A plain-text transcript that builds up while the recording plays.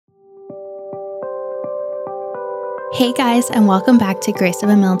Hey guys, and welcome back to Grace of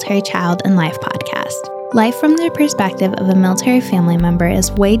a Military Child in Life podcast. Life from the perspective of a military family member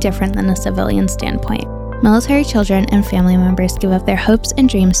is way different than a civilian standpoint. Military children and family members give up their hopes and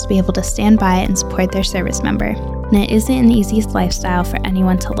dreams to be able to stand by and support their service member, and it isn't an easy lifestyle for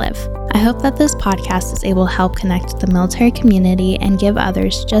anyone to live. I hope that this podcast is able to help connect the military community and give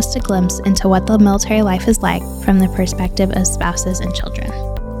others just a glimpse into what the military life is like from the perspective of spouses and children.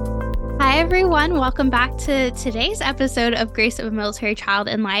 Hi, everyone. Welcome back to today's episode of Grace of a Military Child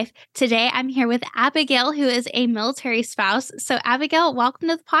in Life. Today, I'm here with Abigail, who is a military spouse. So, Abigail, welcome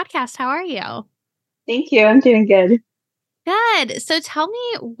to the podcast. How are you? Thank you. I'm doing good. Good. So, tell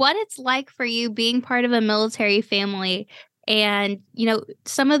me what it's like for you being part of a military family and,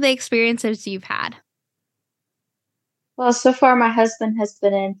 some of the experiences you've had. Well, so far, my husband has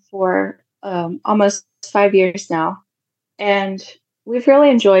been in for almost 5 years now, and we've really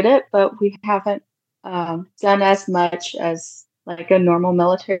enjoyed it, but we haven't done as much as like a normal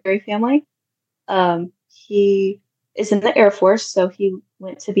military family. He is in the Air Force, so he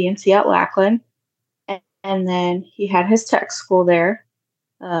went to BMC at Lackland, and then he had his tech school there.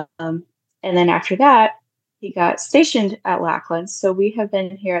 And then after that, he got stationed at Lackland. So we have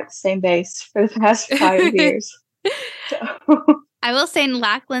been here at the same base for the past 5 years. So I will say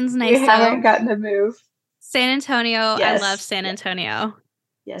Lackland's nice. We haven't gotten to move. San Antonio, yes. I love San Antonio.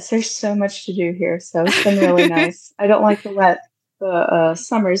 Yes, there's so much to do here, so it's been really nice. I don't like the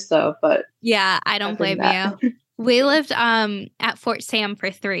summers though, but yeah, I don't blame you. We lived at Fort Sam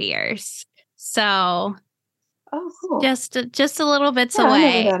for 3 years, so cool. just a little bits away.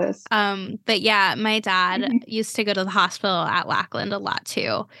 I know where that is. But yeah, my dad used to go to the hospital at Lackland a lot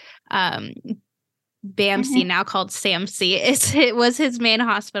too. BAMC, now called SAMC, it was his main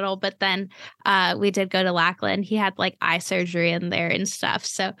hospital, but then we did go to Lackland. He had like eye surgery in there and stuff,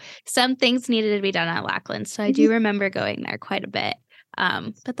 so some things needed to be done at Lackland, so I do remember going there quite a bit.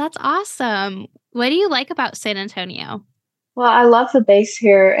 But that's awesome. What do you like about San Antonio? Well, I love the base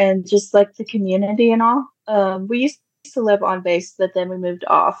here and just like the community and all. We used to live on base, but then we moved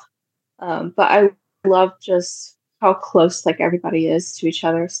off. But I love just how close like everybody is to each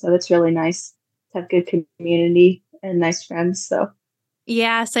other, so it's really nice. Have good community and nice friends. So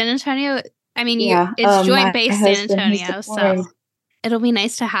yeah, San Antonio, I mean, it's joint base San Antonio, so it'll be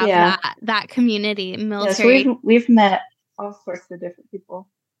nice to have that community military. Yes, we've met all sorts of different people.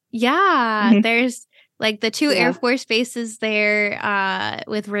 Yeah, there's like the two Air Force bases there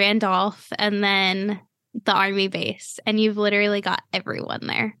with Randolph and then the Army base, and you've literally got everyone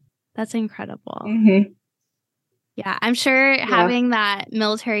there. That's incredible. Yeah, I'm sure having that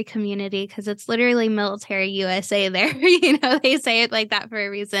military community, because it's literally military USA there, they say it like that for a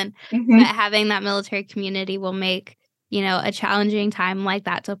reason, but having that military community will make, a challenging time like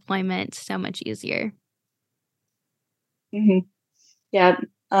that deployment so much easier. Yeah,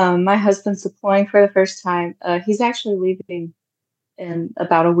 my husband's deploying for the first time. He's actually leaving in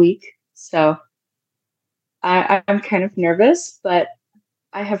about a week, so I'm kind of nervous, but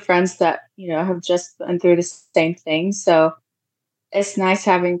I have friends that, have just been through the same thing. So it's nice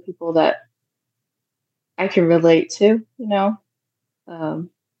having people that I can relate to, So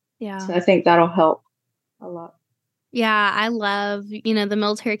I think that'll help a lot. Yeah, I love, the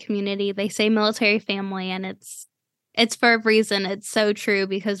military community. They say military family, and it's for a reason. It's so true,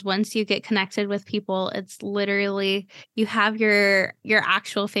 because once you get connected with people, it's literally you have your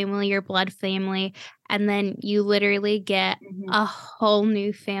actual family, your blood family, and then you literally get a whole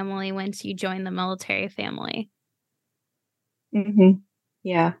new family once you join the military family.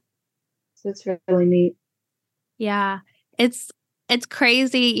 Yeah. So it's really neat. Yeah. It's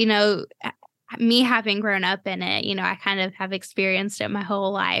crazy, me having grown up in it, I kind of have experienced it my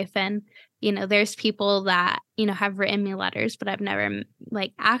whole life, and there's people that, have written me letters, but I've never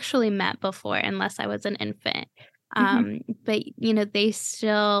like actually met before unless I was an infant. But, they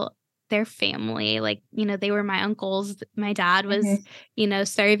still, their family, like, they were my uncles. My dad was,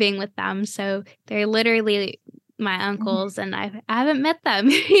 serving with them. So they're literally my uncles, and I haven't met them,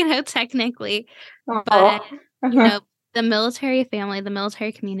 technically. But, the military family, the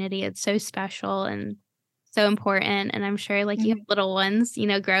military community, it's so special and so important. And I'm sure like you have little ones,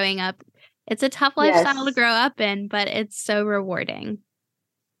 growing up. It's a tough lifestyle to grow up in, but it's so rewarding.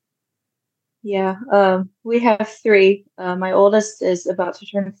 Yeah. We have 3. My oldest is about to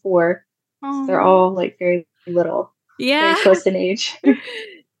turn 4. So they're all like very little. Yeah. Very close in age.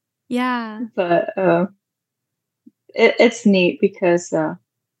 Yeah. But it's neat because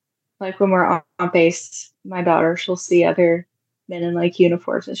like when we're on base, my daughter, she'll see other men in like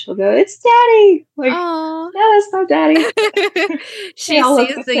uniforms and she'll go, "It's Daddy!" Like no, it's not daddy. They She all look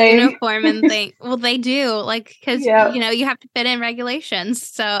sees the the same. uniform and think, well, they do, like, because, Yep. you have to fit in regulations.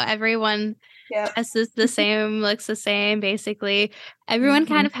 So everyone Yep. dresses the same, looks the same, basically. Everyone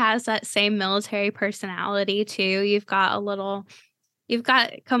kind of has that same military personality too. You've got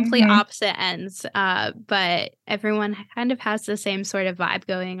complete Mm-hmm. opposite ends, but everyone kind of has the same sort of vibe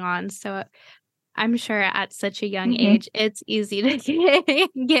going on. So I'm sure at such a young Mm-hmm. age, it's easy to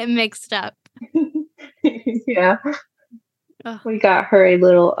get mixed up. Yeah. Ugh. We got her a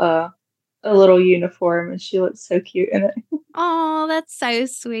little uniform, and she looks so cute in it. Oh, that's so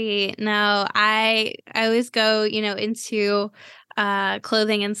sweet. No, I always go, into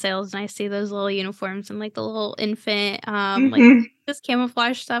clothing and sales and I see those little uniforms and like the little infant like Mm-hmm. this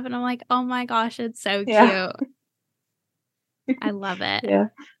camouflage stuff and I'm like, "Oh my gosh, it's so Yeah. cute." I love it. Yeah.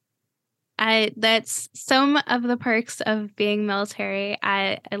 I That's some of the perks of being military.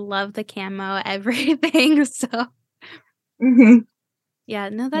 I love the camo, everything. So, Mm-hmm. yeah,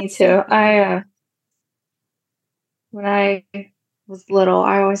 no, Me that's so too. cool. When I was little,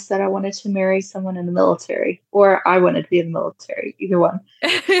 I always said I wanted to marry someone in the military, or I wanted to be in the military, either one.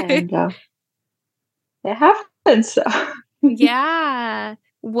 And it happened. So Yeah.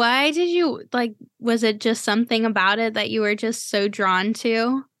 Why did you like, was it just something about it that you were just so drawn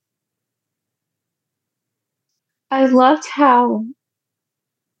to?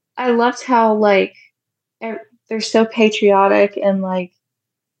 I loved how like they're so patriotic and like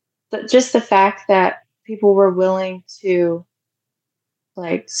just the fact that people were willing to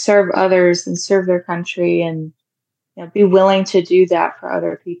like serve others and serve their country and be willing to do that for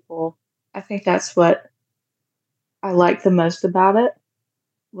other people. I think that's what I like the most about it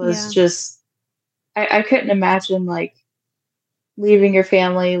was Yeah. just I couldn't imagine like leaving your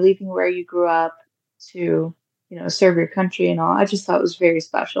family, leaving where you grew up to, serve your country and all. I just thought it was very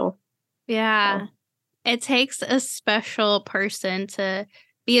special. Yeah. So, It takes a special person to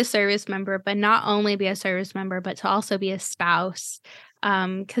be a service member, but not only be a service member, but to also be a spouse.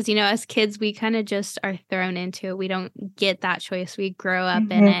 Because as kids, we kind of just are thrown into it. We don't get that choice. We grow up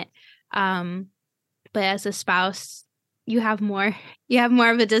in hmm it. Um, but as a spouse, you have more you have more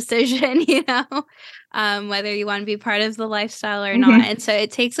of a decision, whether you want to be part of the lifestyle or not. hmm And so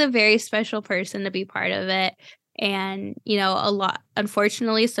it takes a very special person to be part of it. And, a lot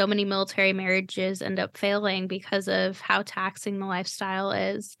unfortunately, so many military marriages end up failing because of how taxing the lifestyle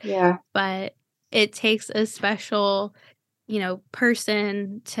is. yeah. But it takes a special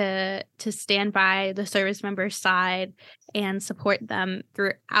person to stand by the service member's side and support them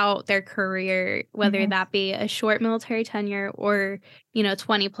throughout their career, whether hmm that be a short military tenure or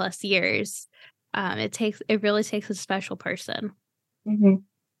 20 plus years. It really takes a special person. hmm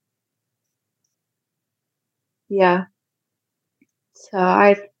Yeah. So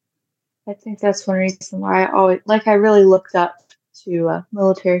I think that's one reason why I really looked up to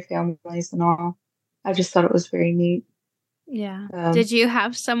military families and all. I just thought it was very neat. Yeah. Um, Did you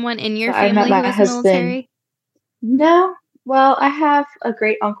have someone in your but I met family my who was husband. military? No, well, I have a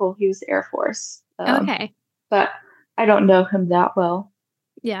great uncle. He was Air Force, Okay. but I don't know him that well.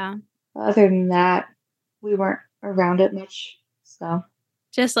 Yeah. Other than that, we weren't around it much. So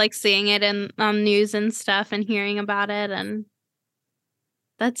Just like seeing it in on news and stuff and hearing about it, and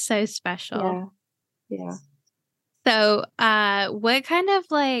that's so special. yeah, yeah. So, what kind of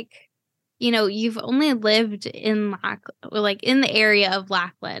like, you've only lived in in the area of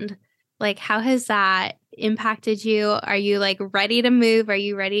Lackland. Like, how has that impacted you? Are you like ready to move? Are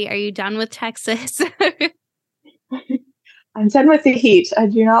you ready? Are you done with Texas? I'm done with the heat. I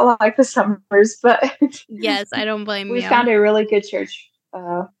do not like the summers, but Yes, I don't blame we you. found a really good church.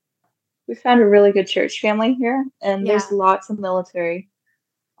 We found a really good church family here, and there's Yeah. lots of military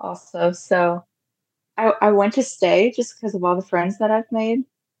also. So I want to stay just because of all the friends that I've made.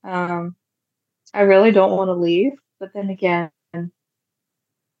 Um, I really don't want to leave, but then again,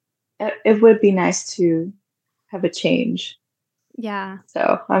 it would be nice to have a change. Yeah.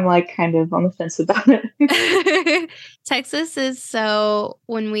 So I'm like kind of on the fence about it. Texas is so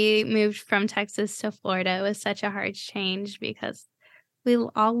when we moved from Texas to Florida, it was such a hard change because we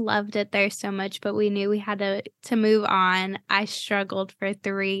all loved it there so much, but we knew we had to move on. I struggled for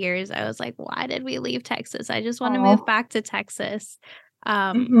 3 years. I was like, "Why did we leave Texas? I just wanna move Oh, back to Texas."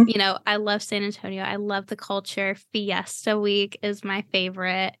 hmm I love San Antonio. I love the culture. Fiesta Week is my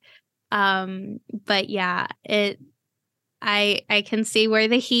favorite. But yeah, I can see where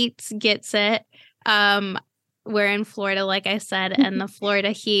the heat gets it. Um, we're in Florida, like I said, and the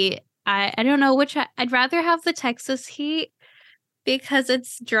Florida heat, I don't know which I'd rather have the Texas heat because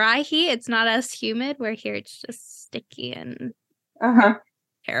it's dry heat, it's not as humid, where here it's just sticky and uh-huh.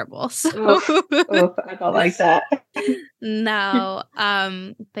 terrible. So Oof, oof, I don't like that. no,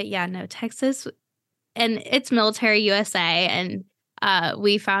 but yeah, no, Texas, and it's Military USA, and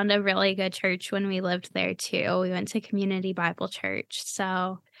we found a really good church when we lived there too. We went to Community Bible Church.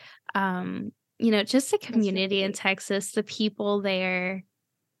 So, just the That's community in really Texas, the people there,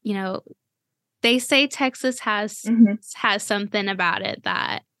 you know, they say Texas hmm has something about it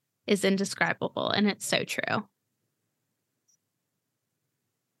that is indescribable, and it's so true.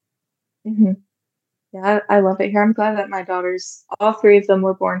 hmm Yeah, I love it here. I'm glad that my daughters, all three of them,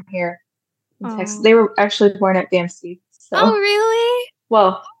 were born here in Texas. Oh. They were actually born at BMC. Oh, So, really?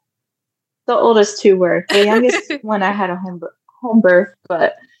 well, the oldest two were. The youngest one I had a home birth,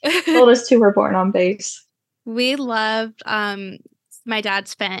 but the oldest two were born on base. We loved, my dad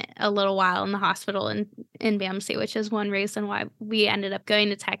spent a little while in the hospital in BAMC, which is one reason why we ended up going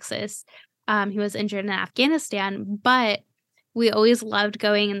to Texas. He was injured in Afghanistan, but we always loved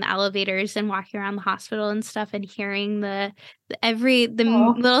going in the elevators and walking around the hospital and stuff and hearing the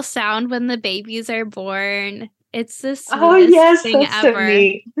Oh, little sound when the babies are born. It's the oh sweetest yes, thing that's so ever.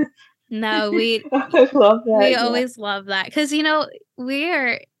 neat. No, we I love we that. Yeah. always love that because,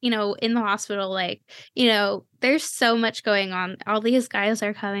 we're, in the hospital, like, there's so much going on. All these guys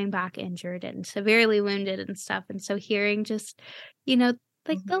are coming back injured and severely wounded and stuff. And so hearing just, you know,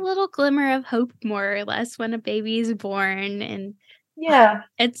 like the hmm little glimmer of hope, more or less, when a baby's born. And Yeah.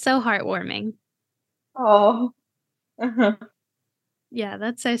 it's so heartwarming. Oh. Uh-huh. Yeah,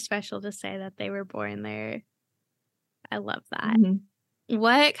 that's so special to say that they were born there. I love that. hmm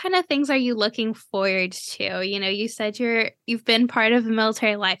What kind of things are you looking forward to? You said you've been part of the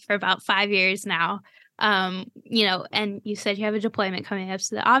military life for about 5 years now. And you said you have a deployment coming up,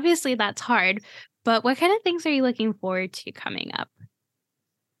 so obviously that's hard, but what kind of things are you looking forward to coming up?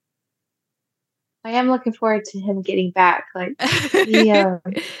 I am looking forward to him getting back. Like he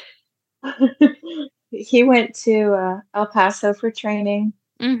he went to El Paso for training,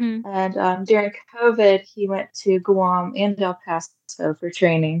 Mhm. and during COVID, he went to Guam and El Paso for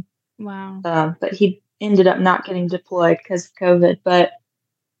training. Wow. But he ended up not getting deployed because of COVID. But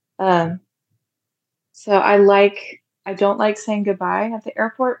um, so I don't like saying goodbye at the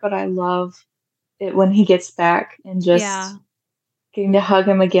airport, but I love it when he gets back and Yeah. just getting to hug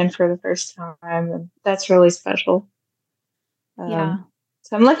him again for the first time, and that's really special. Yeah.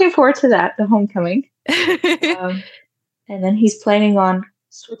 So I'm looking forward to that, the homecoming. Um, and then he's planning on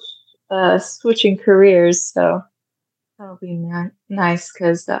switching careers, so that'll be nice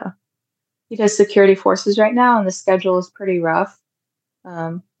because he does security forces right now, and the schedule is pretty rough.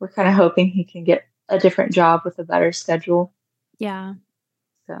 We're kind of hoping he can get a different job with a better schedule. Yeah.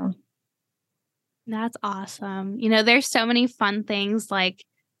 So, That's awesome. There's so many fun things like,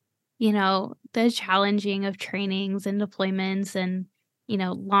 the challenging of trainings and deployments and,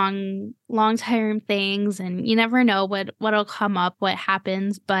 long-term things, and you never know what'll come up, what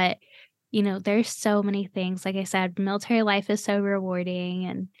happens, but, there's so many things. Like I said, military life is so rewarding,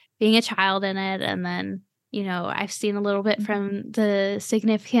 and being a child in it, and then, I've seen a little bit mhm, from the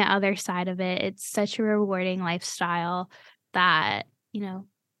significant other side of it. It's such a rewarding lifestyle that,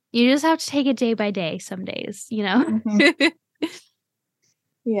 you just have to take it day by day some days. mhm,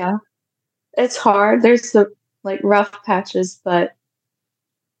 yeah, it's hard. There's the like rough patches, but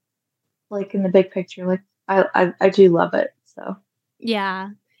like in the big picture, like I do love it. So Yeah,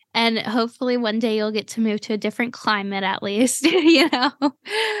 and hopefully one day you'll get to move to a different climate at least,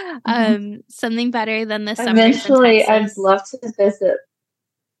 mhm. something better than the summers in Eventually, I'd Texas. love to visit.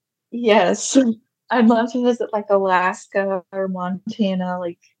 Yes, I'd love to visit like Alaska or Montana,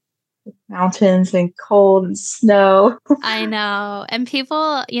 like mountains and cold and snow. I know, and people,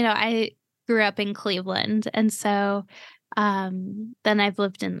 I grew up in Cleveland, and so, then I've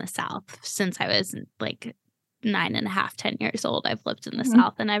lived in the South since I was, like, 9 and a half, 10 years old. I've lived in the Mhm,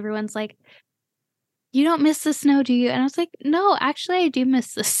 South, and everyone's like, "You don't miss the snow, do you?" And I was like, "No, actually, I do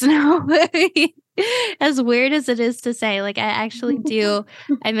miss the snow." As weird as it is to say, like, I actually do.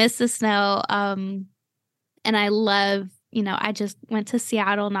 I miss the snow, and I love I just went to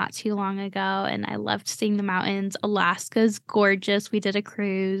Seattle not too long ago, and I loved seeing the mountains. Alaska's gorgeous. We did a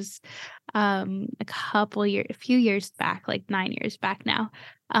cruise, a few years back, like 9 years back now.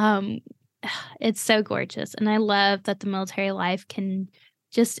 Um, it's so gorgeous, and I love that the military life can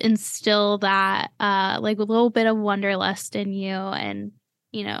just instill that, like, a little bit of wanderlust in you and,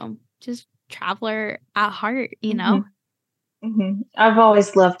 just traveler at heart. mhm, mhm. I've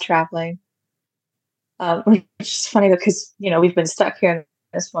always loved traveling. Like, it's just funny because we've been stuck here in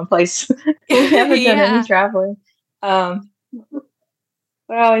this one place. We haven't done any Yeah. traveling. Um,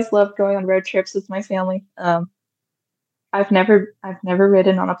 but I always loved going on road trips with my family. I've never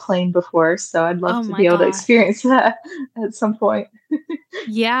ridden on a plane before, so I'd love Oh to my be able to gosh. experience that at some point.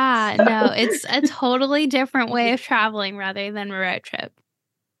 Yeah, no, So, it's a totally different way of traveling rather than a road trip.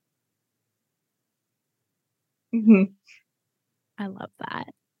 mhm. I love that.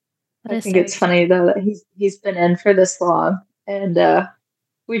 That I is think so it's funny exciting. though that he's been in for this long, and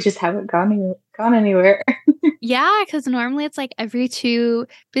we just haven't gone anywhere. Yeah, because normally it's like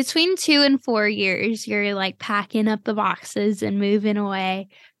between 2 and 4 years, you're, like, packing up the boxes and moving away.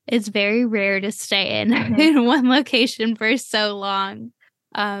 It's very rare to stay in Hmm. in one location for so long.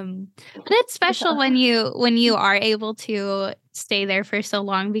 And it's special Yeah. when you are able to stay there for so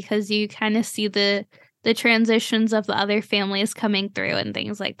long because you kinda see the transitions of the other families coming through and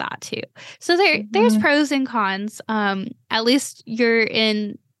things like that too. So there's Hmm. pros and cons. At least you're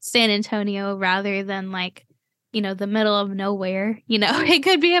in San Antonio rather than, like, the middle of nowhere, it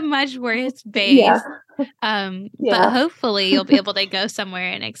could be a much worse base. Yeah. But Yeah. hopefully you'll be able to go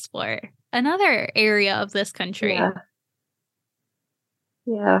somewhere and explore another area of this country. Yeah.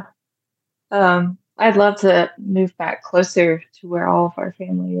 Yeah. I'd love to move back closer to where all of our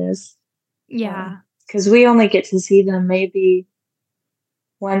family is. Yeah. Because we only get to see them maybe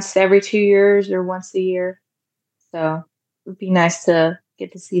once every 2 years or once a year. So it would be nice to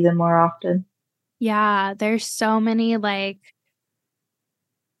get to see them more often. Yeah, there's so many, like,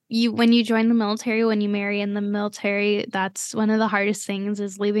 when you join the military, when you marry in the military, that's one of the hardest things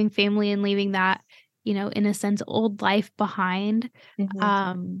is leaving family and leaving that, in a sense, old life behind.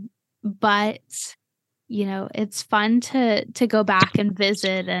 Hmm. But it's fun to go back and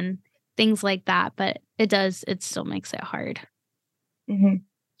visit and things like that, but it still makes it hard. Hmm.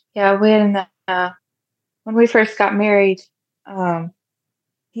 Yeah, when we first got married, um,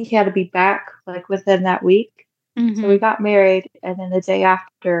 he had to be back like within that week. So we Mhm. got married, and then the day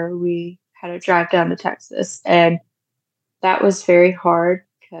after, we had to drive down to Texas, and that was very hard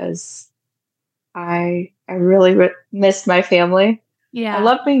because I really missed my family. I Yeah.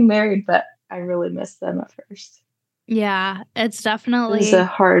 love being married, but I really missed them at first. Yeah, it's It was a definitely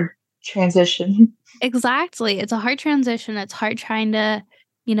hard transition. exactly. It's a hard transition. It's hard trying to,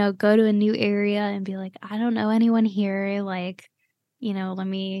 go to a new area and be like, "I don't know anyone here." Like, let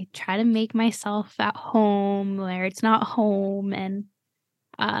me try to make myself at home where it's not home and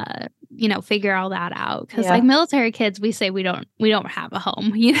figure all that out. Cause like Yeah. military kids, we say we don't have a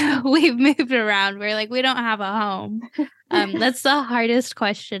home, we've moved around. We're like, we don't have a home. That's the hardest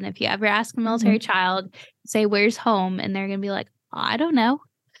question. If you ever ask a military Hmm. child, say, where's home? And they're gonna be like, I don't know.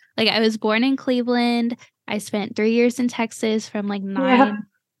 Like I was born in Cleveland. I spent 3 years in Texas from like Yeah.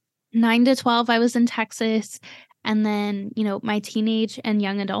 9 to 12, I was in Texas, and then, my teenage and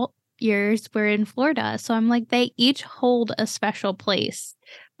young adult years were in Florida, so I'm like, they each hold a special place,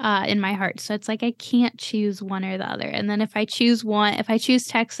 in my heart, so it's like I can't choose one or the other, and then if I choose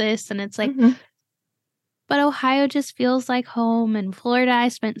Texas, then it's like, Hmm. but Ohio just feels like home, and Florida I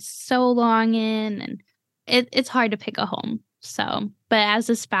spent so long in, and it's hard to pick a home, so but as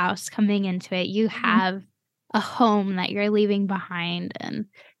a spouse coming into it, you Hmm. have a home that you're leaving behind, and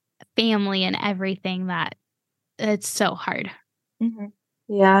family and everything that it's so hard. Hmm.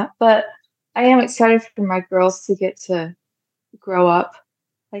 Yeah, but I am excited for my girls to get to grow up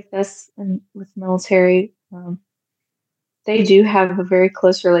like this and with military. They do have a very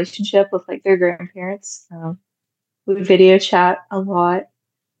close relationship with like their grandparents. We video chat a lot,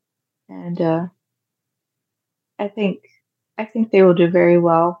 and I think I think they will do very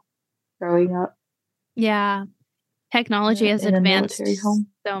well growing up Yeah, technology has in a military advanced home.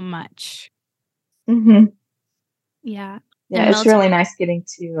 so much. Hmm. Yeah, Yeah, and it's military. really nice getting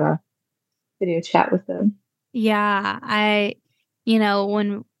to video chat with them. Yeah,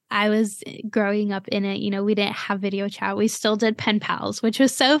 when I was growing up in it, we didn't have video chat. We still did pen pals, which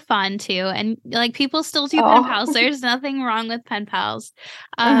was so fun too, and, like, people still do pen Oh, pals. There's nothing wrong with pen pals.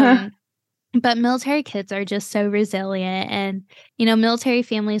 uh-huh. Um But military kids are just so resilient and, military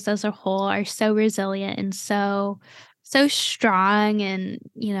families as a whole are so resilient and so strong and,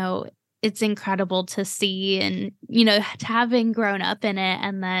 it's incredible to see and, to having grown up in it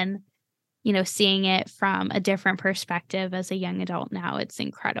and then, seeing it from a different perspective as a young adult now, it's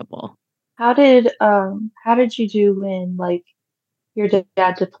incredible. How did you do when like your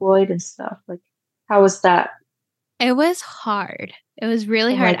dad deployed and stuff? Like, how was that It was hard. It was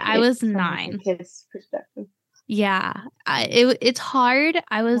really from hard. like I it was from like a 9. kid's perspective? Yeah. It's hard.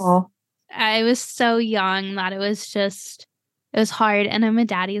 Oh, I was so young that it was hard, and I'm a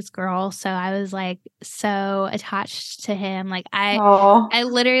daddy's girl, so I was, like, so attached to him, like, oh, I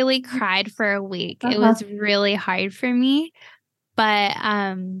literally cried for a week. It uh-huh. was really hard for me, but,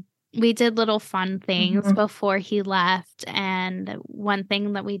 we did little fun things Mhm. before he left, and one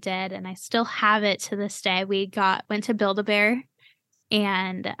thing that we did, and I still have it to this day, went to Build-A-Bear,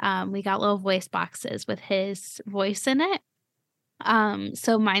 and, we got little voice boxes with his voice in it.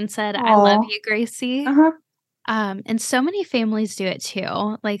 So mine said, "I love Aw. you, Gracie." Uh-huh. And so many families do it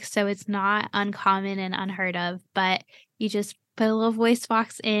too. Like, so it's not uncommon and unheard of, but you just put a little voice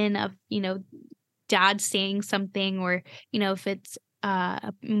box in of, dad saying something, or, if it's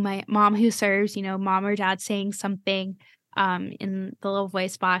my mom who serves, mom or dad saying something in the little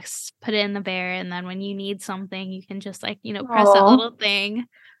voice box, put it in the bear, and then when you need something, you can just like, press that Aw. little thing.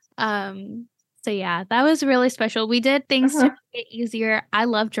 Um, so yeah, that was really special. We did things to Uh-huh. make it easier. I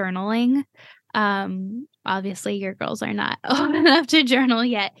love journaling. Obviously your girls are not old enough to journal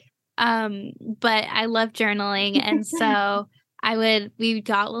yet. But I love journaling, and so we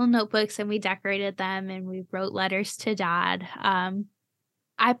got little notebooks and we decorated them and we wrote letters to dad.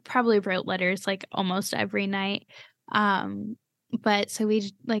 I probably wrote letters like almost every night. Um, but so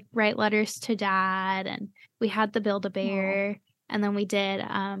like write letters to dad, and we had the Build a Aw. Bear, and then we did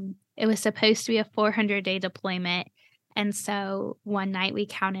it was supposed to be a 400-day deployment. And so one night we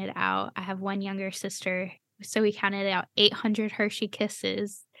counted out, I have one younger sister, so we counted out 800 Hershey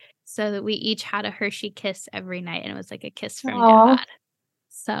kisses so that we each had a Hershey kiss every night, and it was like a kiss from Aw. dad.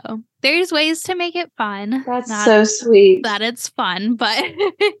 So there's ways to make it fun, That's not so sweet. that it's fun, but,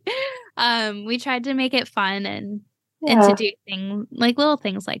 we tried to make it fun and to Yeah. do like little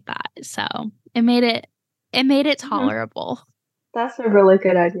things like that, so it made it Mhm. tolerable. That's a really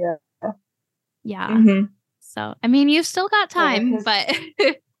good idea. Yeah. Mhm. So, I mean, you've still got Yeah, time, 'cause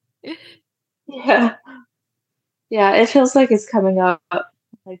but yeah. Yeah, it feels like it's coming up,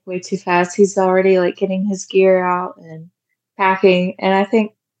 like, way too fast. He's already, like, getting his gear out and packing, and I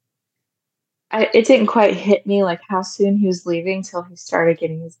think it didn't quite hit me, like, how soon he was leaving till he started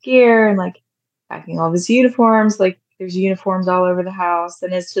getting his gear and, like, packing all of his uniforms, like, there's uniforms all over the house,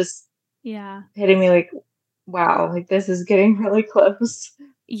 and it's just Yeah. hitting me like, "Wow, like, this is getting really close."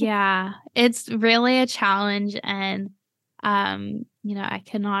 Yeah, it's really a challenge, and, I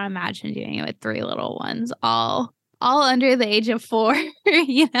cannot imagine doing it with 3 little ones, all under the age of 4,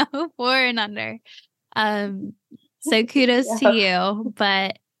 4 and under. Um, so kudos to Yeah. you,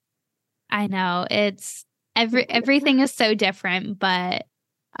 but I know everything is so different, but,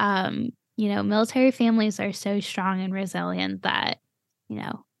 military families are so strong and resilient that, you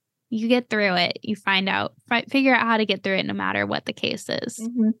know, you get through it. You figure out how to get through it no matter what the case is.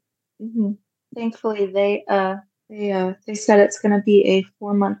 Mhm. Mhm. Thankfully, they said it's gonna be a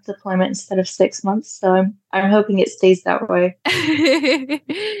 4-month deployment instead of 6 months, so I'm hoping it stays that way.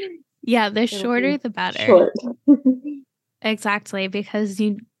 Yeah, the It'll shorter be the better. short. Exactly, because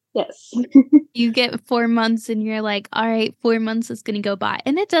Yes. you get 4 months and you're like, "Alright, 4 months is gonna go by,"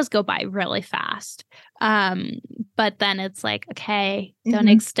 and it does go by really fast. Um, but then it's like, "Okay, Mhm. don't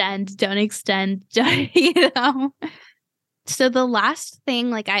extend," you know? So the last thing,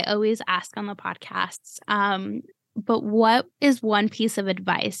 like, I always ask on the podcasts, but what is one piece of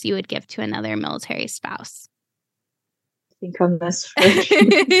advice you would give to another military spouse? Think on this first.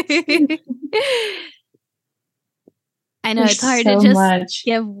 I know it's There's hard to so just much.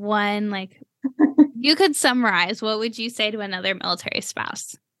 give one, like, you could summarize, what would you say to another military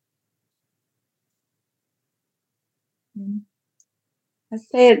spouse? Mm. I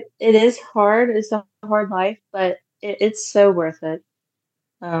say it is hard, it's a hard life, but it's so worth it.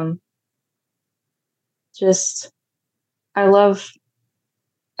 Um, just I love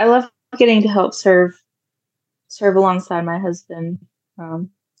I love getting to help serve alongside my husband,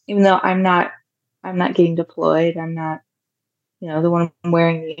 even though I'm not getting deployed, I'm not, the one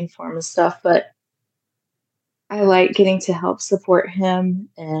wearing the uniform and stuff, but I like getting to help support him,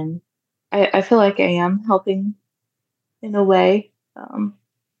 and I feel like I am helping in a way.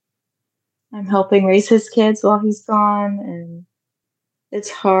 I'm helping raise his kids while he's gone, and it's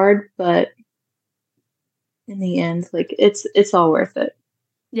hard, but in the end, like, it's all worth it.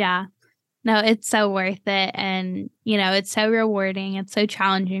 Yeah. No, it's so worth it, and, it's so rewarding, it's so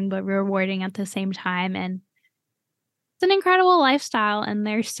challenging, but rewarding at the same time, and it's an incredible lifestyle, and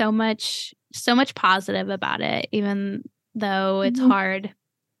there's so much positive about it, even though it's Mhm. hard,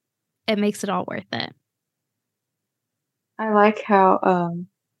 it makes it all worth it. I like how,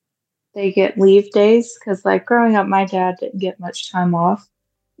 they get leave days because, like, growing up, my dad didn't get much time off.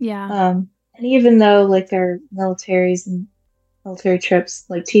 Yeah. And even though, like, their militaries and military trips,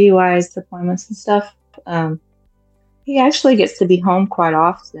 like TDYs, deployments and stuff, um, he actually gets to be home quite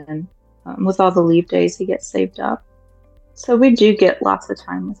often. With all the leave days he gets saved up. So we do get lots of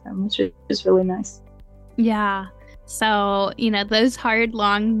time with him, which is really nice. Yeah. So, those hard,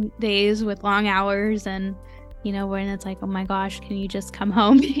 long days with long hours and, when it's like, oh my gosh, can you just come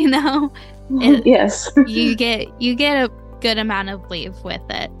home? Yes. you get a good amount of leave with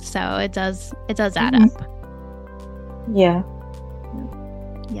it. So it does add up. Yeah.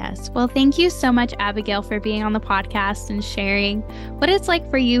 Yes. Well, thank you so much, Abigail, for being on the podcast and sharing what it's like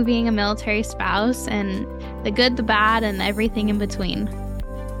for you being a military spouse and the good, the bad, and everything in between.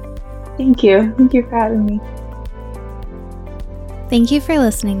 Thank you. Thank you for having me. Thank you for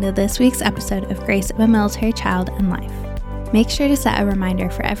listening to this week's episode of Grace of a Military Child and Life. Make sure to set a reminder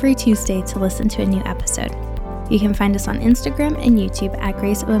for every Tuesday to listen to a new episode. You can find us on Instagram and YouTube at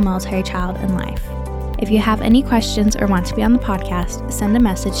Grace of a Military Child and Life. If you have any questions or want to be on the podcast, send a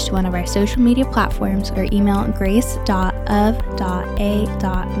message to one of our social media platforms or email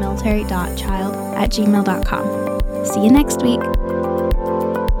grace.of.a.military.child@gmail.com. See you next week.